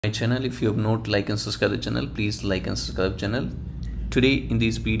My channel. If you have not liked and subscribed the channel, please like and subscribe the channel. Today in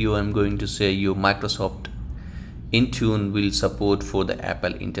this video I'm going to say you Microsoft Intune will support for the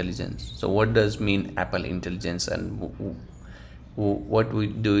Apple Intelligence. So what does mean Apple Intelligence, and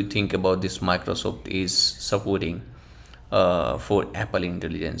do you think about this Microsoft is supporting for Apple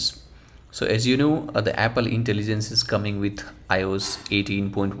Intelligence? So as you know, the Apple Intelligence is coming with iOS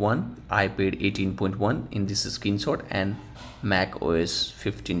 18.1, iPad 18.1 in this screenshot, and Mac OS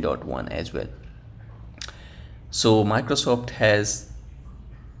 15.1 as well. So Microsoft has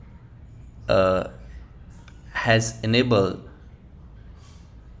enabled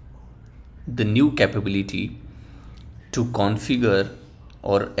the new capability to configure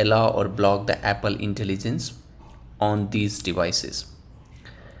or allow or block the Apple Intelligence on these devices.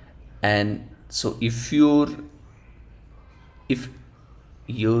 And so if you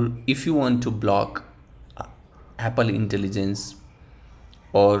want to block Apple Intelligence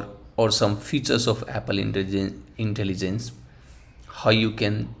or some features of Apple Intelligence, how you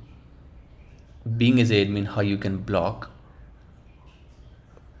can, being as an admin, how you can block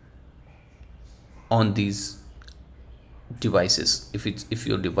on these devices if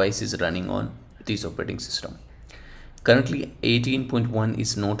your device is running on this operating system. Currently 18.1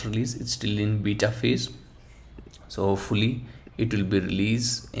 is not released, it's still in beta phase, so hopefully it will be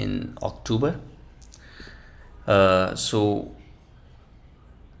released in October. So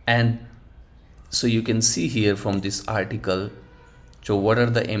you can see here from this article, so what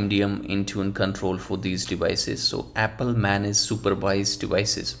are the MDM Intune control for these devices. So Apple managed supervised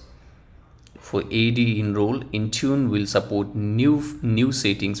devices. For AD enroll, Intune will support new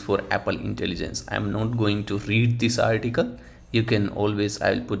settings for Apple Intelligence. I'm not going to read this article. You can always,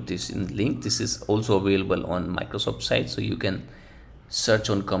 I'll put this in the link. This is also available on Microsoft site, so you can search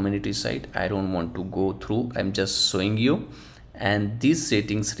on community site. I don't want to go through, I'm just showing you. And these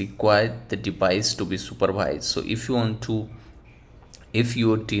settings require the device to be supervised. So if your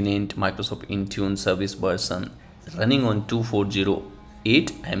tenant Microsoft Intune service version running on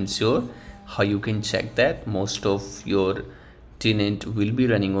 2408, I'm sure how you can check that most of your tenant will be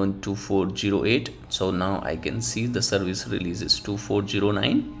running on 2408. So now I can see the service release is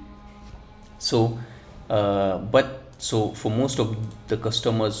 2409. So so for most of the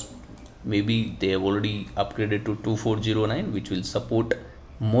customers, maybe they have already upgraded to 2409, which will support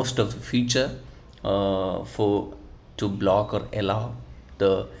most of the feature to block or allow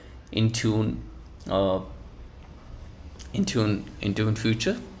the Intune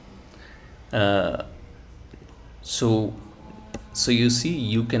feature. So you see,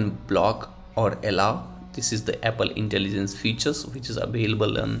 you can block or allow. This is the Apple Intelligence features which is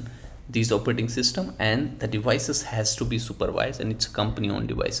available on these operating system, and the devices has to be supervised, and it's company owned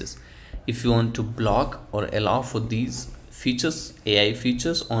devices. If you want to block or allow for these features, AI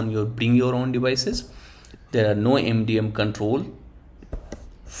features on your bring your own devices, there are no MDM control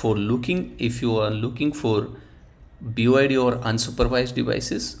for looking. If you are looking for BYD or unsupervised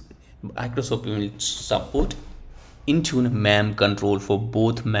devices, Microsoft will support Intune MDM control for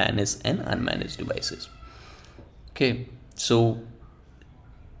both managed and unmanaged devices. Okay, so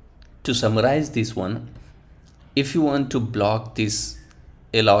to summarize this one, if you want to block this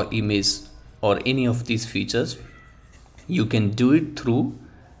allow image or any of these features, you can do it through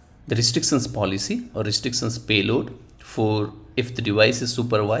the restrictions policy or restrictions payload for if the device is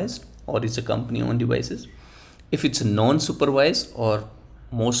supervised or it's a company owned devices. If it's non-supervised, or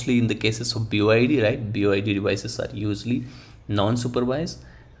mostly in the cases of BYD, right? BYD devices are usually non-supervised,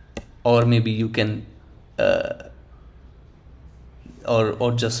 or maybe you can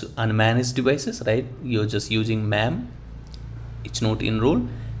or just unmanaged devices, right? You're just using MAM, it's not enroll.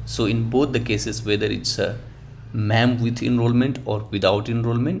 So in both the cases, whether it's a MAM with enrollment or without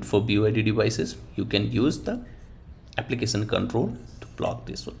enrollment, for BYD devices, you can use the application control to block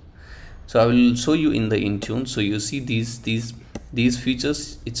this one. So I will show you in the Intune. So you see these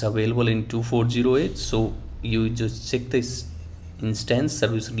features, it's available in 2408. So you just check this instance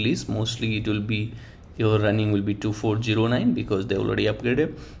service release. Mostly it will be, your running will be 2409 because they already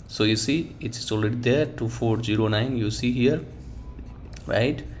upgraded. So you see it's already there, 2409, you see here,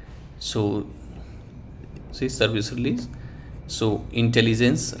 right? So see service release. So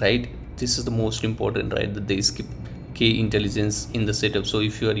intelligence, right? This is the most important, right? That they skip key intelligence in the setup. So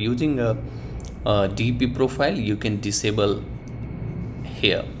if you are using a DP profile, you can disable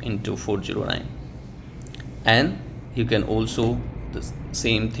here in 2409, and you can also the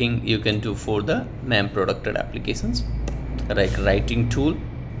same thing you can do for the MAM protected applications, like writing tool,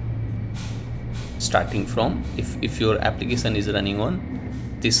 starting from if your application is running on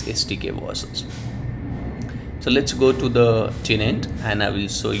this SDK versions. So let's go to the tenant and I will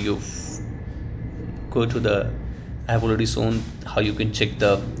show you. Go to the, I have already shown how you can check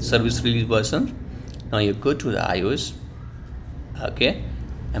the service release version. Now you go to the iOS. Okay,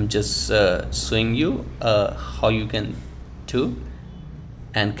 I'm just showing you how you can do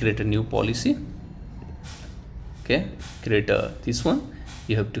and create a new policy. Okay, create this one.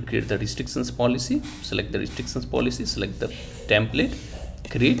 You have to create the restrictions policy. Select the restrictions policy, select the template,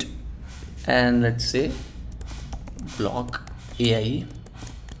 create, and let's say block AI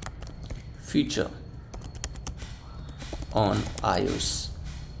feature on iOS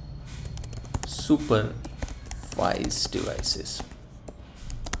supervised devices.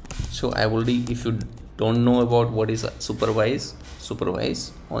 So I already, if you don't know about what is supervise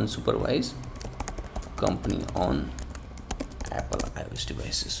on supervise company on Apple iOS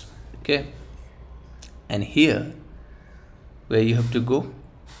devices. Okay, and here where you have to go,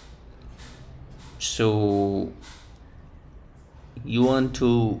 so you want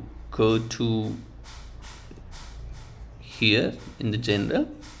to go to here in the general.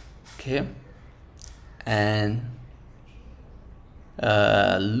 Okay, and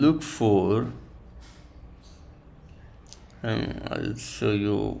look for, I'll show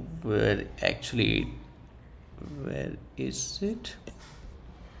you where actually, where is it?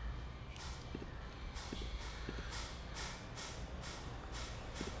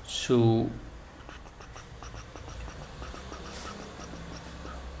 So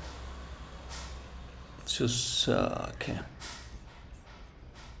just okay,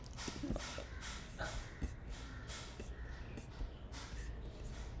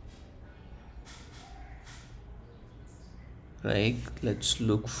 right, let's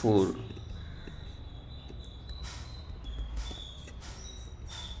look for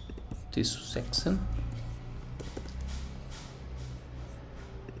this section.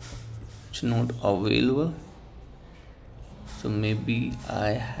 It's not available, so maybe I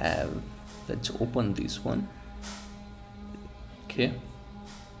have, let's open this one. Okay,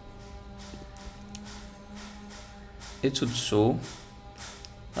 it should show.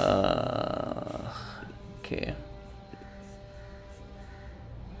 Okay,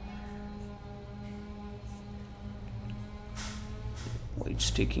 oh,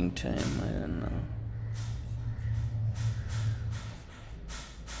 it's taking time, I don't know.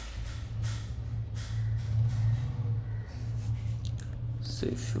 So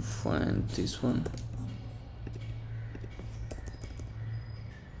if you find this one,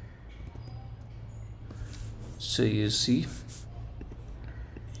 so you see,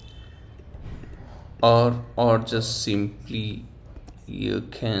 or just simply you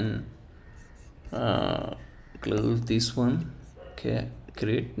can close this one. Okay,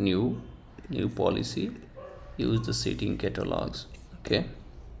 create new policy, use the setting catalogs. Okay,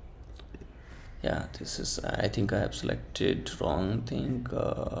 yeah, this is, I think I have selected wrong thing.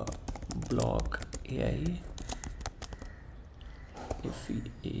 Block AI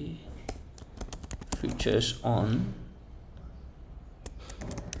FEA features on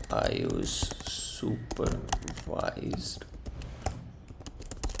iOS supervised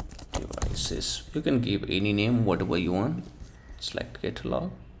devices. You can give any name, whatever you want. Select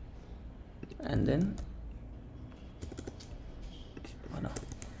catalog and then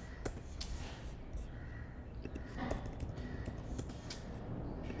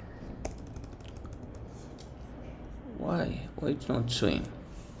why it's not showing?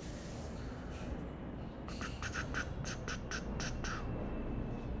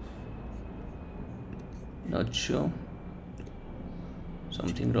 Not sure,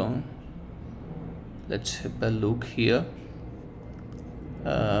 something wrong. Let's have a look here. No,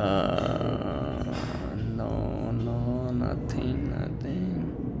 nothing.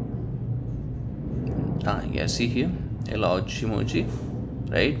 Yeah, see here, allow emoji,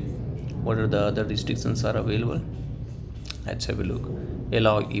 right? What are the other restrictions are available? Let's have a look.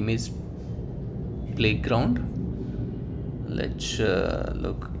 Allow image playground. Let's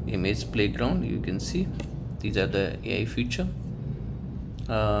look, image playground. You can see these are the AI feature.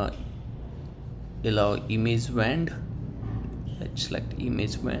 Allow image wand. Let's select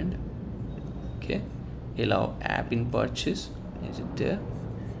image wand. Okay, allow app in purchase. Is it there?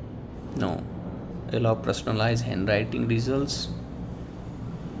 No. Allow personalized handwriting results.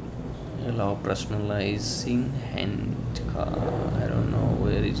 Allow personalizing hand, I don't know,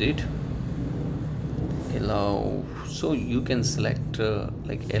 where is it? Allow, so you can select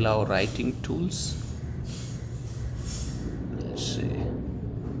like allow writing tools. Let's see.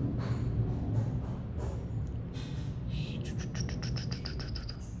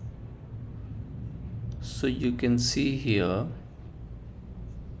 So you can see here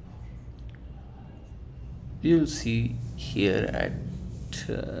you'll see here at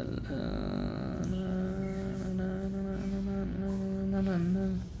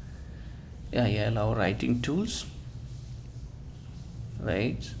yeah, allow writing tools,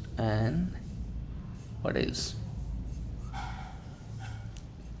 right? And what else?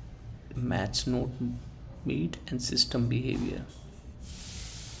 Match note meet and system behavior.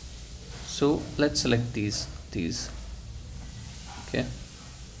 So let's select these.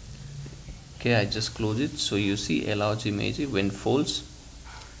 Okay, I just close it. So you see allows image when false.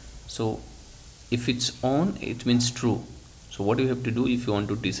 So if it's on, it means true. So what you have to do, if you want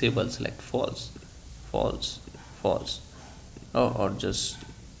to disable, select false, or just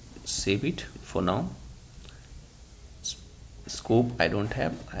save it for now. Scope I don't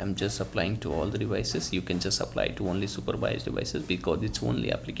have, I'm just applying to all the devices. You can just apply to only supervised devices because it's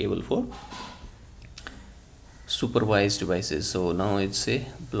only applicable for supervised devices. So now it's a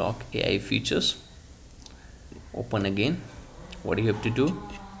block AI features. Open again. What do you have to do?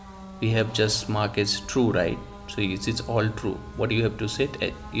 We have just mark as true, right? So it's all true. What you have to set,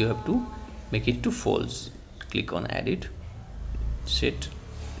 you have to make it to false. Click on edit, set,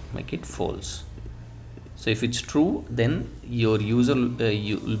 make it false. So if it's true, then your user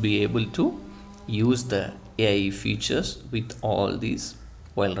you will be able to use the AI features with all these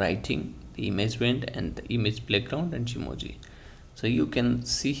while writing the image vent and the image background and Gmoji. So you can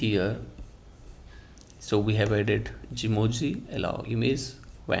see here, so we have added Gmoji, allow image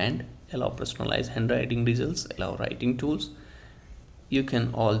vent, allow personalized handwriting results, allow writing tools. You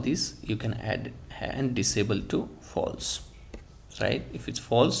can all these you can add and disable to false, right? If it's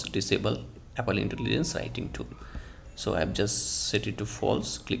false, disable Apple Intelligence writing tool. So I've just set it to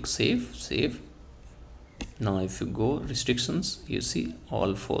false. Click save. Now if you go restrictions, you see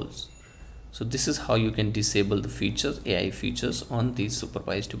all false. So this is how you can disable the features, AI features on these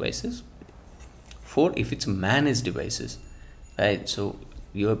supervised devices. For if it's managed devices, right? So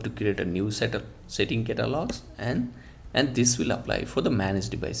you have to create a new set of setting catalogs, and this will apply for the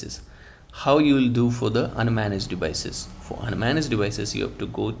managed devices. How you will do for the unmanaged devices? For unmanaged devices, you have to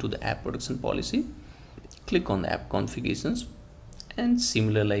go to the app protection policy, click on the app configurations, and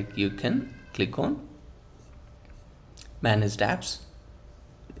similar like you can click on managed apps,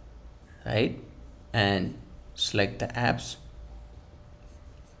 right? And select the apps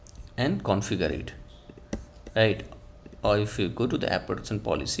and configure it, right? Or if you go to the app protection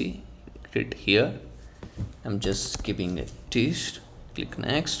policy, click here. I'm just giving a test. Click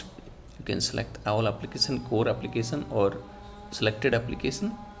next. You can select all application, core application or selected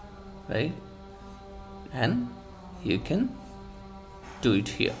application, right? And you can do it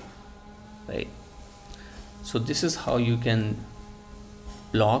here, right? So this is how you can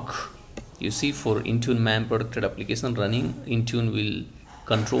block. You see, for Intune MAM protected application running, Intune will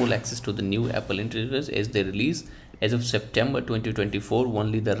control access to the new Apple interface as they release. As of September 2024,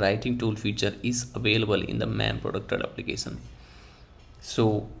 only the writing tool feature is available in the MAM protected application.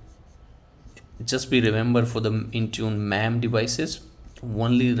 So just be remember, for the Intune MAM devices,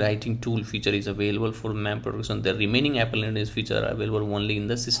 only writing tool feature is available for MAM protection. The remaining Apple interface feature are available only in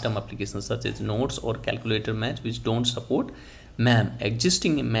the system applications such as notes or calculator match, which don't support MAM.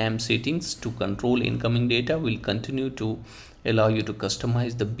 Existing MAM settings to control incoming data will continue to allow you to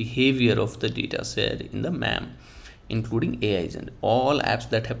customize the behavior of the data shared in the MAM, including AI agent. All apps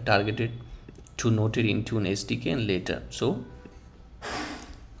that have targeted to noted Intune SDK and later. So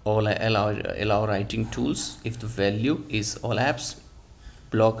all allow writing tools if the value is all apps,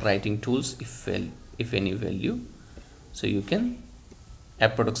 block writing tools if any value. So you can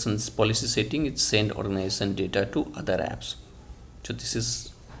app protections policy setting, it send organization data to other apps. So this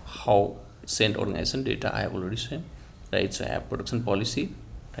is how send organization data I have already said, right? So app protection policy,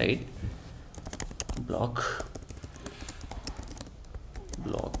 right? Block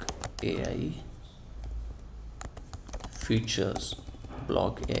AI features,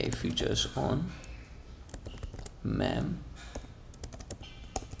 block AI features on MAM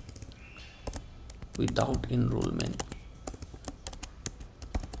without enrollment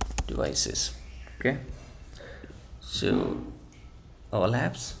devices. Okay, so all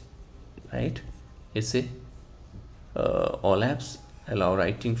apps, right? It's a all apps allow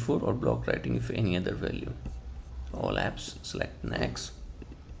writing for or block writing if any other value. All apps, select next.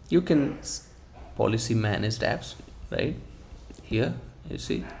 You can policy managed apps, right? Here you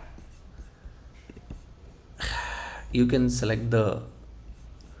see you can select the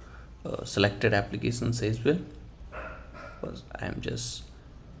selected applications as well, because I am just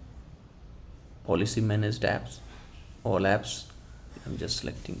policy managed apps, all apps. I'm just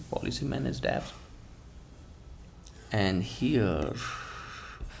selecting policy managed apps, and here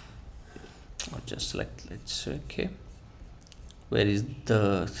or just select, let's say, okay, where is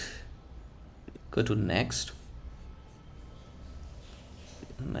the, go to next,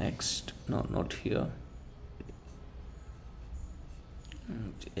 no, not here,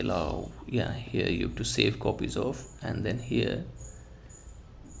 allow, yeah, here you have to save copies of, and then here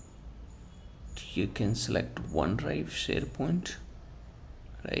you can select OneDrive, SharePoint,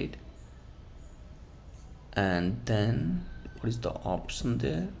 right? And then what is the option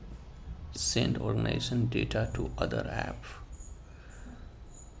there? Send organization data to other app.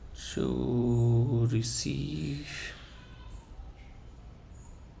 So receive,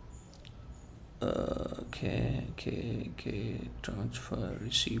 okay, transfer,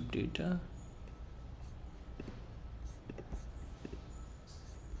 receive data.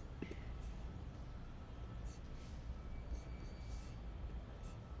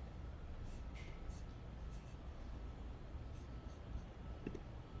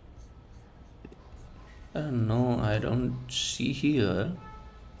 No, I don't see here.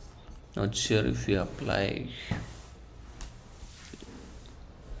 Not sure if we apply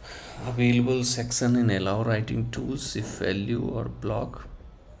available section in allow writing tools, if value or block.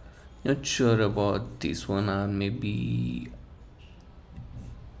 Not sure about this one, or maybe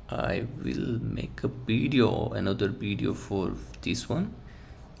I will make a video, another video for this one,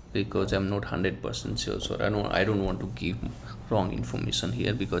 because I'm not 100% sure. So I don't want to give wrong information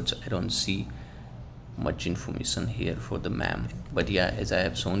here, because I don't see much information here for the MAM. But yeah, as I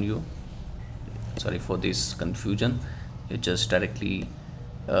have shown you, sorry for this confusion, you just directly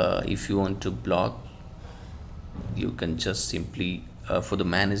if you want to block, you can just simply for the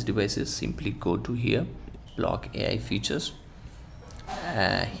managed devices, simply go to here, block AI features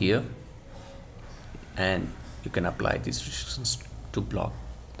here, and you can apply these restrictions to block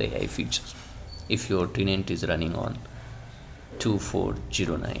the AI features if your tenant is running on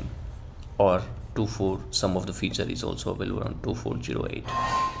 2409 or 24, some of the feature is also available on 2408.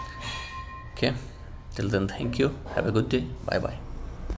 Okay, till then, thank you, have a good day, bye bye.